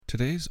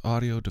Today's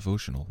audio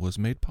devotional was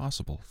made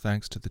possible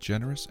thanks to the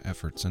generous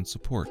efforts and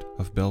support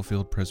of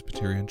Bellefield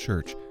Presbyterian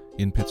Church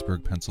in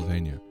Pittsburgh,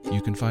 Pennsylvania.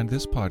 You can find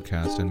this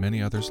podcast and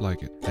many others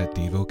like it at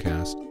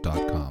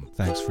Devocast.com.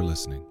 Thanks for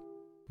listening.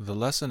 The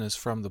lesson is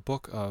from the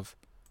book of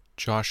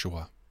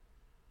Joshua,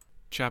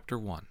 chapter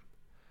 1.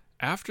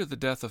 After the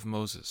death of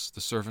Moses, the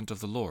servant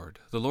of the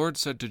Lord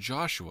said to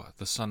Joshua,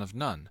 the son of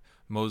Nun,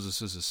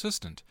 Moses'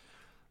 assistant,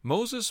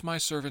 Moses, my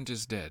servant,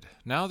 is dead.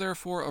 Now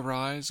therefore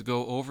arise,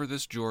 go over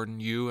this Jordan,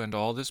 you and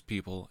all this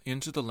people,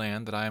 into the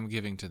land that I am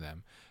giving to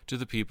them, to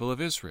the people of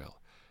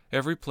Israel.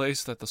 Every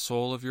place that the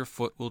sole of your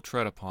foot will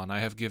tread upon I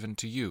have given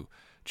to you,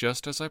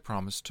 just as I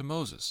promised to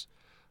Moses.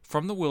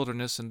 From the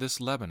wilderness in this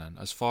Lebanon,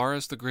 as far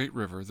as the great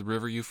river, the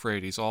river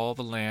Euphrates, all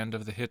the land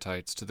of the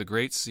Hittites, to the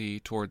great sea,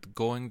 toward the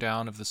going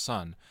down of the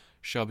sun,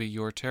 shall be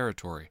your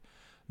territory.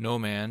 No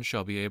man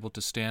shall be able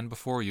to stand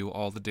before you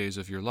all the days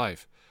of your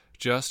life.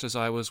 Just as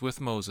I was with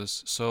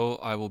Moses, so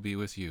I will be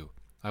with you.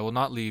 I will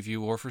not leave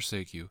you or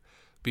forsake you.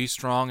 Be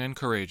strong and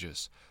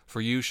courageous,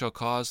 for you shall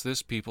cause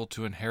this people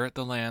to inherit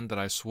the land that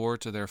I swore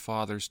to their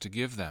fathers to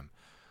give them.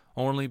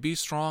 Only be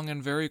strong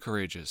and very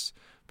courageous,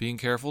 being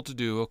careful to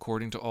do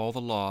according to all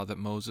the law that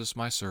Moses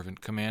my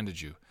servant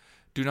commanded you.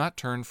 Do not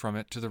turn from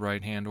it to the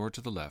right hand or to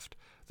the left,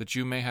 that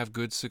you may have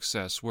good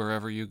success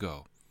wherever you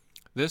go.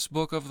 This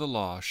book of the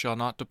law shall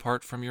not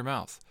depart from your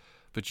mouth,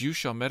 but you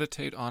shall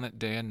meditate on it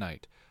day and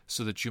night,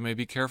 so that you may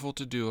be careful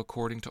to do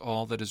according to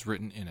all that is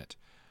written in it.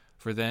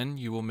 For then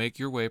you will make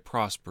your way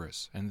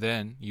prosperous, and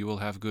then you will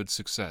have good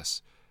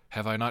success.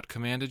 Have I not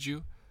commanded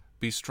you?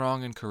 Be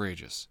strong and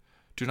courageous.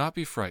 Do not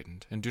be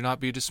frightened, and do not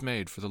be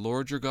dismayed, for the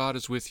Lord your God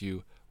is with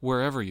you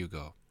wherever you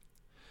go.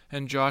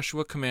 And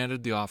Joshua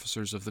commanded the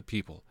officers of the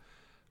people,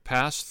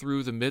 Pass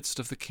through the midst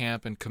of the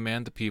camp and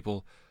command the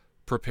people,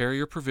 Prepare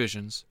your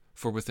provisions,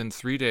 for within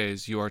 3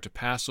 days you are to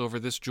pass over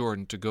this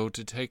Jordan to go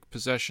to take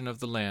possession of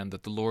the land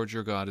that the Lord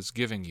your God is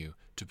giving you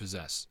to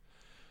possess.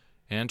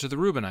 And to the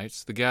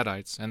Reubenites, the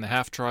Gadites, and the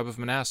half-tribe of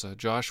Manasseh,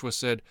 Joshua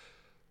said,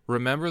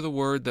 Remember the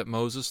word that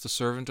Moses the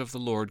servant of the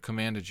Lord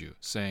commanded you,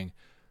 saying,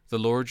 The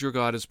Lord your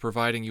God is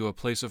providing you a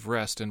place of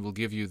rest and will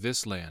give you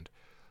this land.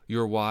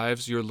 Your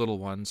wives, your little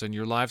ones, and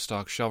your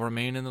livestock shall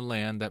remain in the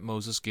land that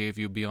Moses gave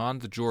you beyond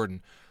the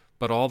Jordan,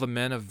 but all the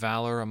men of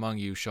valor among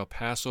you shall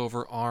pass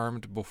over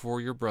armed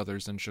before your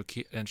brothers and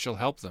shall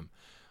help them,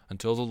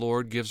 until the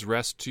Lord gives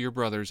rest to your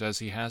brothers as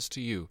he has to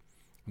you,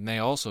 and they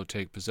also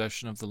take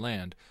possession of the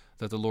land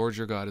that the Lord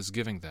your God is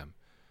giving them.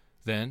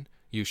 Then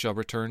you shall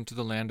return to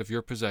the land of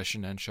your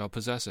possession and shall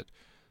possess it,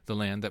 the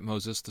land that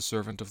Moses the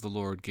servant of the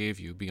Lord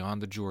gave you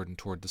beyond the Jordan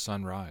toward the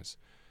sunrise.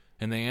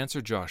 And they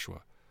answered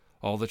Joshua,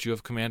 All that you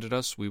have commanded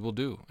us we will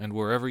do, and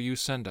wherever you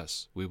send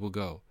us we will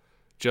go.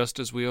 Just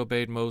as we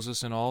obeyed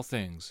Moses in all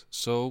things,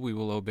 so we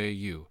will obey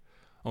you.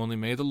 Only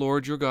may the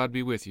Lord your God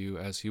be with you,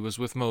 as he was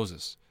with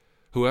Moses.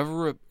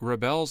 Whoever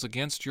rebels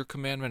against your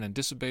commandment and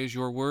disobeys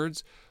your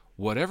words,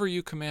 whatever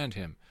you command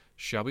him,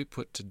 shall be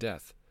put to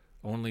death.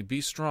 Only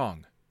be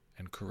strong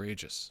and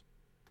courageous.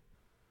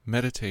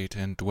 Meditate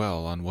and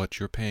dwell on what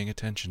you're paying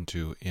attention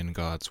to in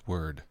God's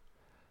Word.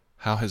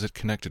 How has it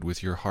connected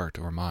with your heart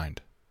or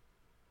mind?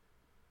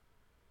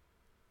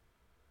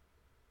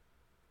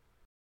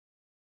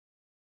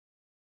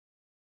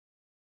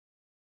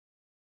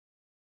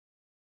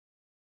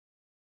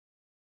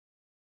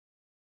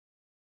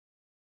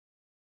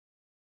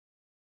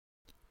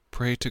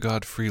 Pray to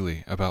God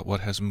freely about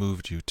what has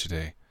moved you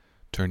today.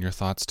 Turn your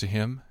thoughts to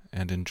Him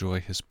and enjoy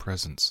His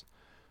presence.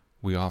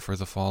 We offer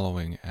the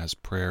following as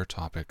prayer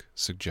topic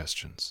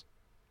suggestions.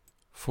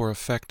 For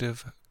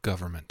effective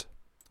government.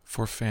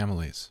 For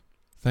families.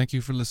 Thank you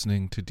for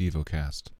listening to Devocast.